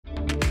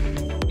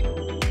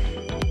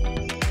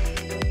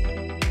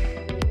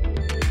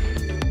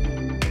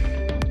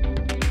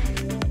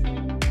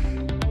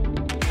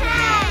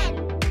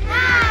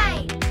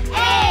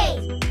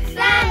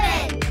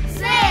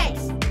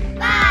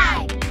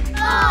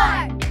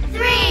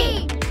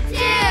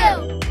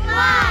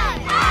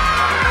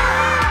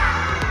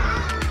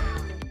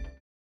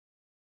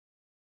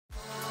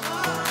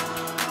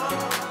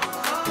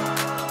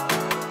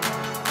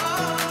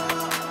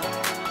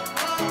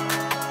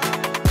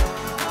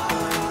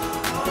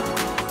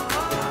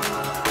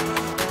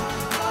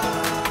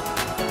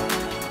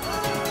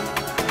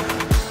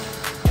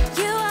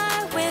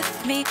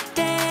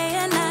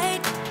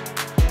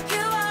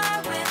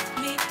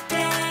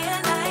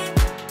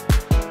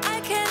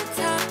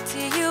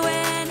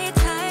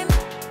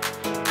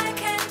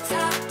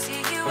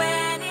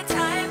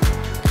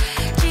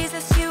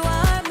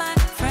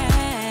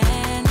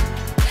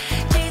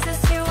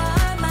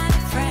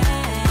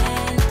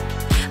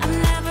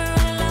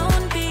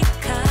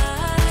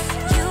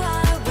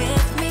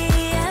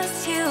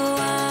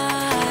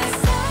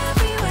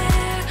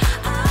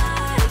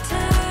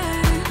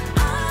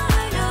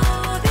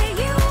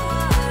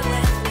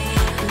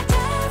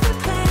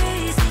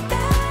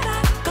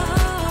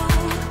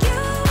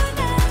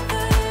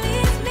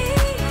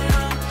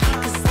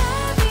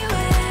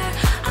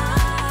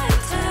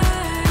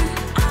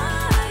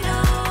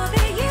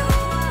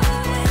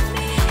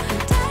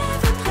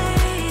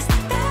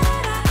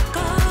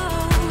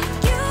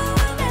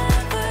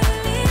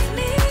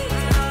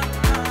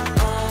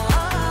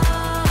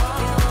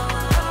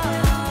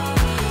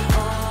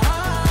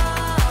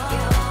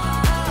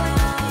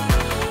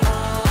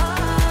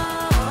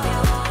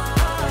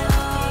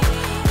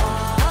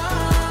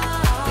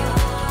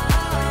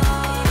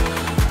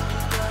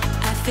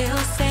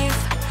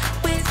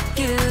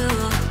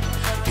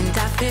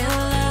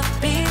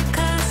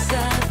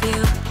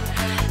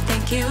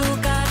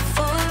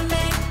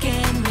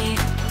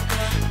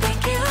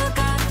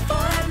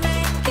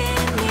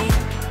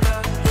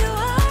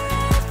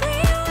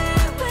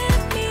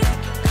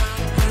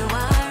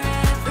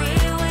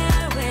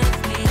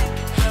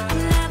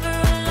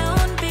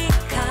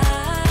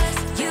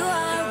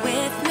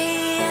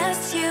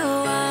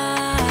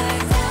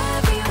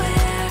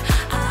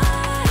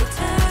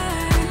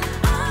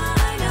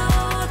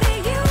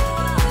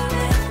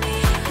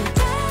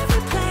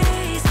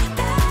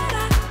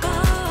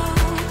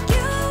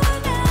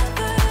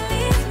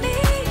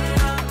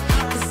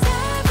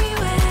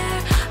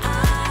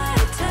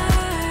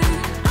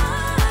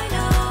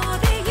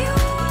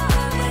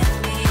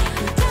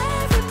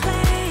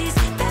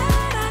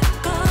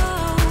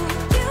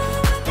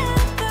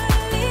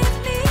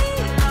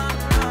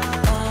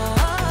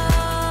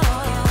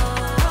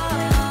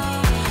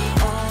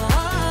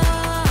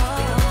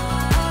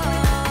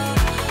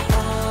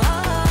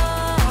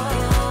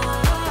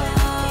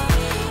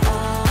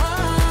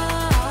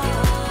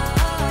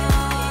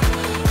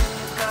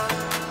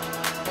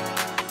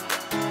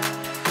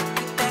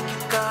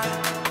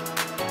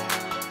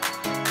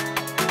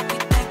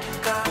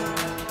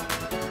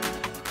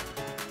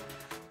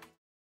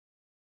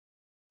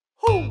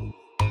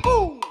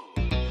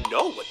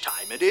know what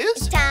time it is.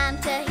 It's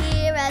time to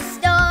hear a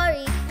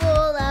story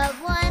full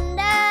of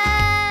wonder.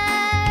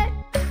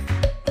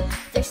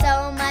 There's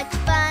so much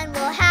fun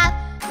we'll have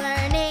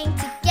learning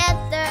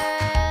together.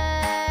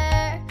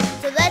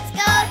 So let's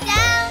go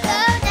down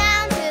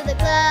to the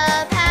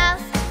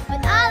clubhouse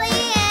with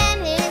Ollie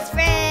and his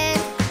friends.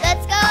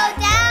 Let's go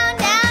down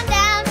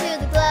to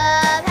the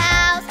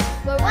clubhouse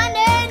where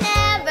wonder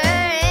never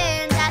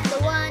ends at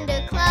the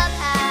Wonder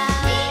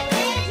Clubhouse. Be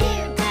with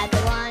you at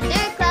the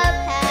Wonder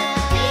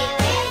Clubhouse. Be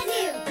with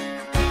you.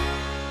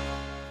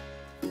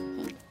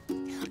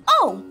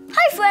 Oh,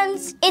 hi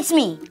friends! It's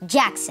me,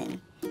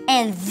 Jackson.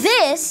 And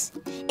this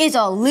is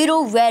our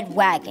little red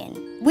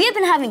wagon. We have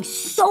been having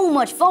so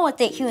much fun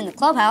with it here in the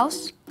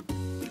clubhouse.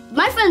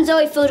 My friend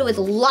Zoe filled it with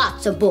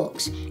lots of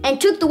books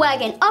and took the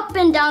wagon up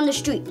and down the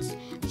streets,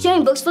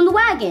 sharing books from the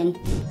wagon.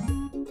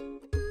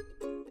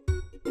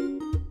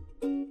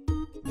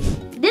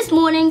 This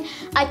morning,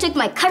 I took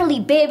my cuddly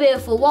bear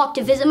for a walk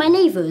to visit my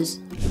neighbors.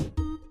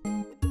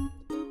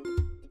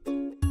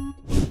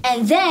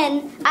 And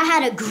then I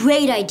had a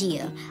great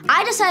idea.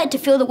 I decided to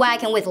fill the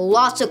wagon with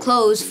lots of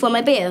clothes for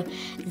my bear.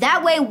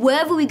 That way,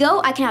 wherever we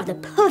go, I can have the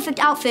perfect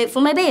outfit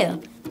for my bear.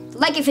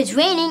 Like if it's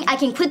raining, I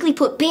can quickly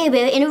put Bear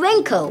in a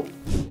raincoat.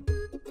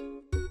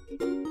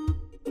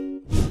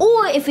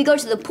 Or if we go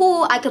to the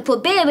pool, I could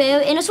put Bear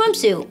in a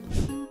swimsuit.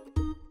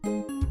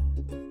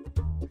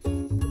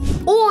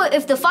 Or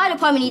if the fire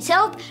department needs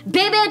help,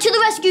 Bear to the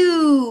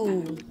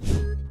rescue!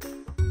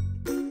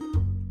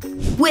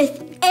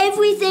 With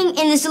everything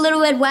in this little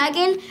red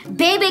wagon,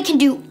 Bear can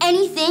do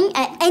anything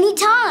at any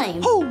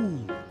time. Ho!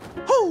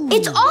 Ho!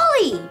 It's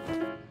Ollie!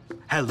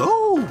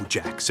 Hello,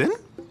 Jackson.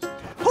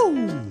 Ho!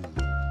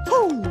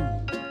 Ho!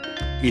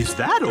 Is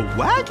that a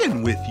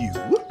wagon with you?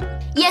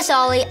 Yes,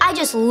 Ollie, I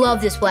just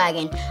love this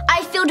wagon.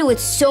 I filled it with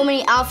so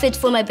many outfits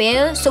for my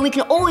bear, so we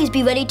can always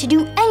be ready to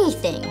do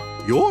anything.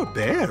 Your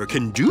bear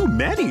can do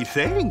many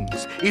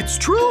things. It's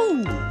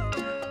true.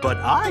 But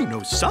I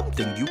know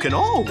something you can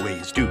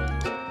always do.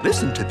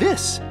 Listen to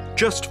this.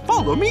 Just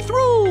follow me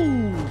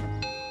through.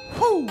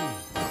 Ho!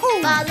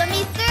 Ho! Follow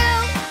me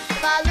through,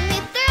 follow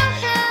me through,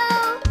 who?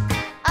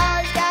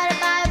 Ollie's got a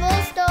Bible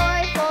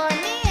story for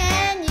me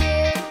and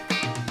you.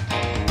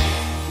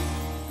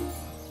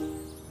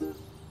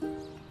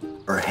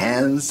 Or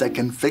hands that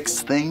can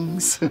fix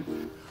things.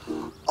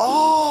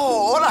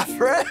 Oh, hola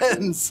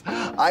friends!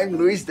 I'm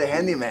Luis the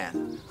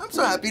Handyman. I'm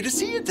so happy to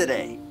see you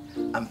today.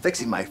 I'm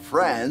fixing my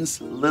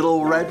friend's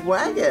little red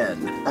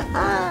wagon.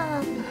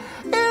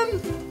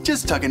 And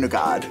just talking to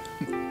God.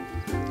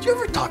 Do you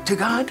ever talk to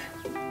God?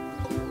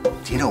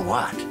 Do you know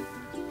what?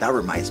 That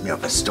reminds me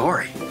of a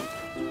story.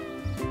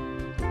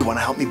 You want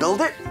to help me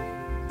build it?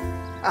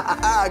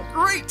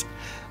 Great!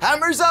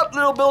 Hammers up,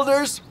 little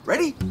builders.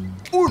 Ready?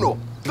 Uno,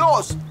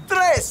 dos,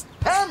 tres,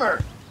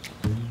 hammer!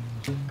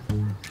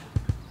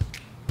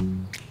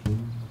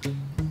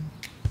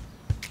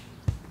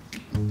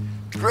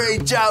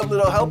 Great job,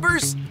 little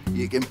helpers.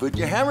 You can put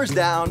your hammers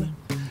down.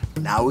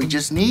 Now we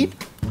just need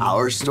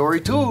our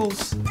story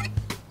tools.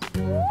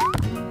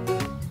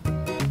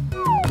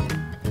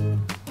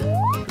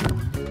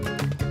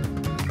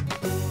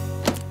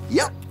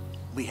 Yep,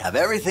 we have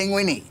everything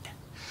we need.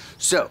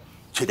 So,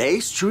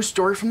 today's true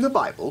story from the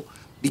Bible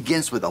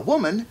begins with a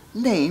woman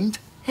named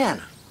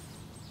Hannah.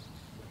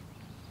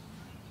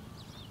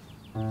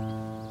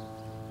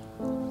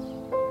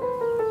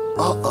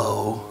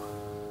 Uh-oh.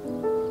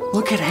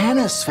 Look at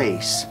Hannah's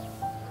face.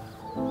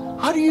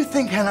 How do you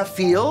think Hannah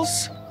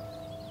feels?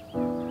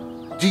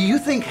 Do you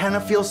think Hannah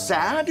feels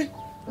sad?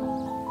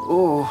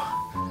 Oh,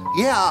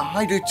 yeah,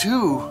 I do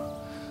too.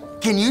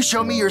 Can you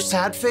show me your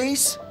sad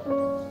face?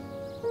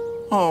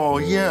 Oh,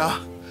 yeah.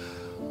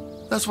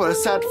 That's what a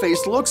sad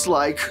face looks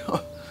like.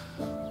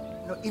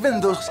 Even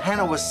though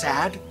Hannah was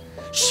sad,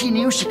 she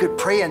knew she could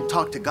pray and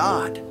talk to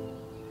God.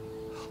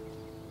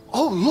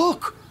 Oh,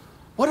 look!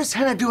 What is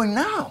Hannah doing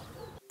now?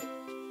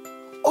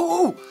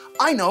 Oh,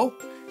 I know.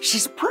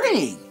 She's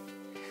praying.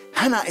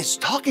 Hannah is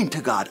talking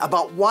to God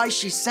about why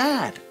she's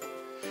sad.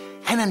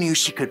 Hannah knew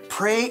she could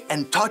pray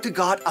and talk to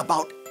God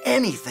about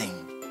anything.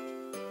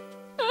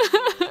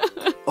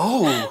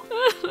 Oh,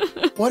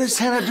 what is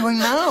Hannah doing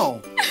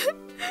now?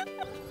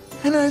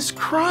 Hannah is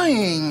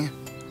crying.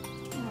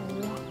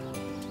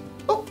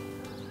 Oh,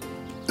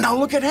 now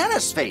look at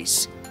Hannah's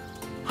face.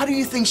 How do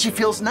you think she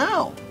feels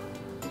now?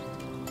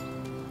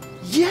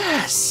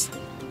 Yes,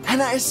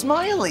 Hannah is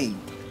smiling.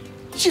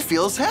 She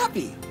feels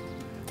happy.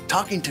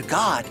 Talking to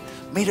God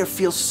made her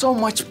feel so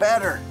much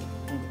better.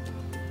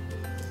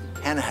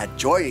 Hannah had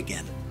joy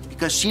again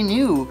because she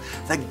knew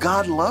that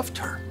God loved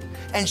her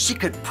and she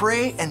could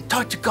pray and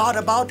talk to God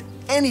about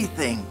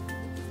anything.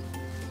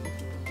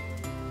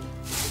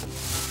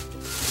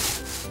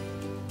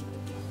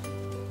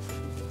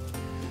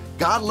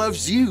 God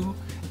loves you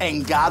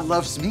and God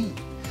loves me.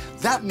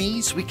 That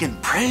means we can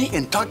pray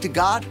and talk to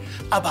God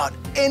about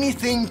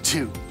anything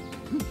too.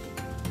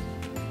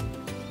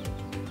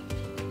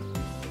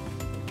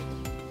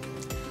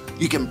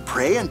 You can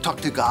pray and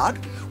talk to God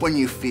when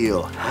you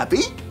feel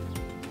happy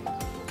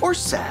or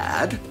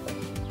sad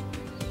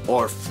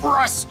or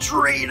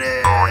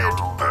frustrated.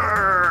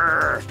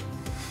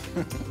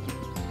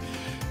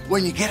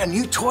 When you get a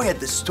new toy at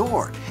the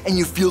store and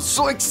you feel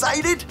so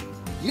excited,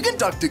 you can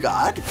talk to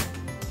God.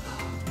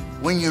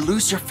 When you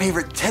lose your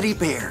favorite teddy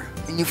bear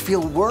and you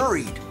feel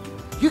worried,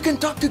 you can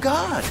talk to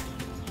God.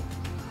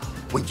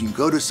 When you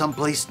go to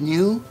someplace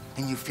new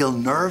and you feel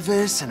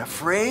nervous and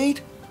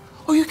afraid,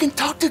 oh, you can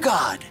talk to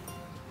God.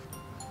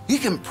 You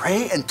can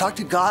pray and talk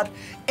to God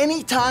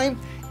anytime,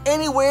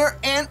 anywhere,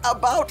 and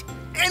about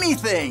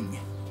anything.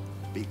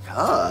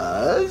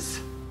 Because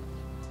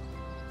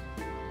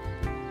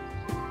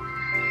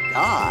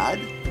God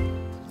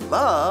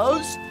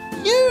loves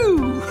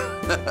you.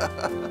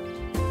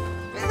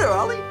 Hey there,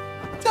 Ollie.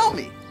 Tell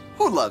me,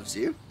 who loves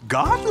you?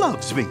 God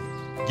loves me.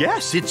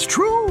 Yes, it's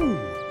true.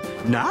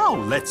 Now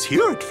let's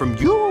hear it from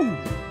you.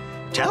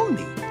 Tell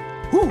me,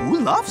 who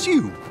loves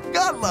you?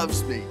 God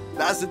loves me.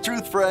 That's the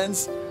truth,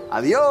 friends.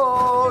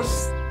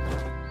 Adios.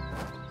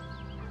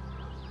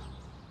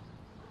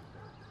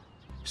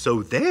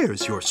 So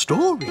there's your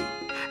story,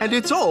 and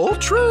it's all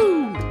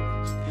true.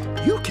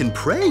 You can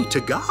pray to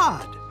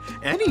God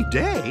any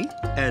day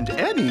and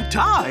any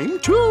time,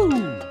 too.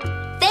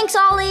 Thanks,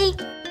 Ollie.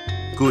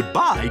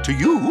 Goodbye to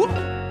you.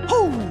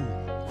 Ho!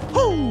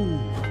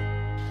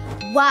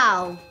 Ho!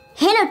 Wow.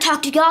 Hannah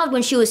talked to God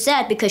when she was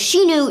sad because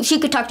she knew she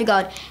could talk to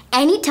God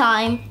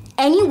anytime,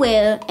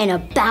 anywhere, and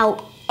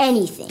about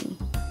anything.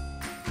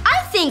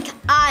 I think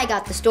I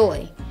got the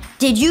story.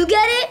 Did you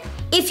get it?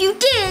 If you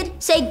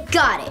did, say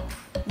got it.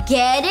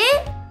 Get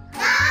it?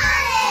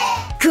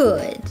 Got it!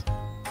 Good.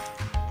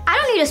 I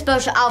don't need a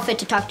special outfit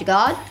to talk to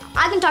God.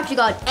 I can talk to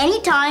God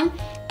anytime,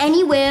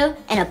 anywhere,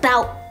 and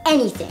about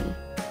anything.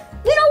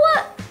 You know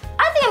what?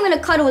 I think I'm gonna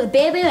cuddle with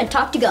Bear Bear and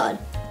talk to God.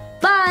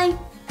 Bye.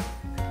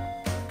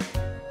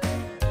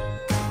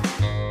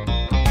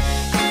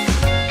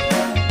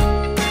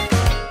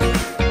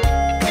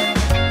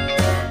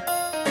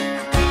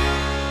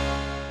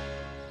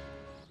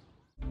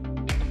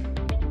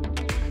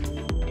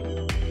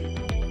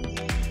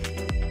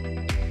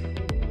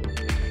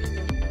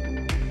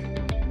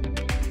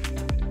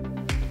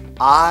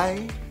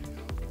 I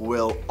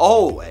will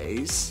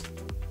always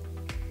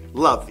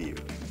love you.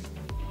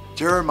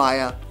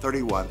 Jeremiah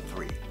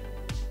 31:3.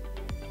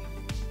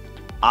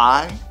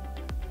 I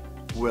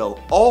will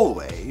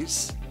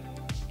always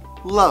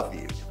love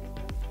you.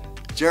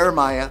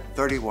 Jeremiah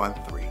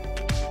 31:3.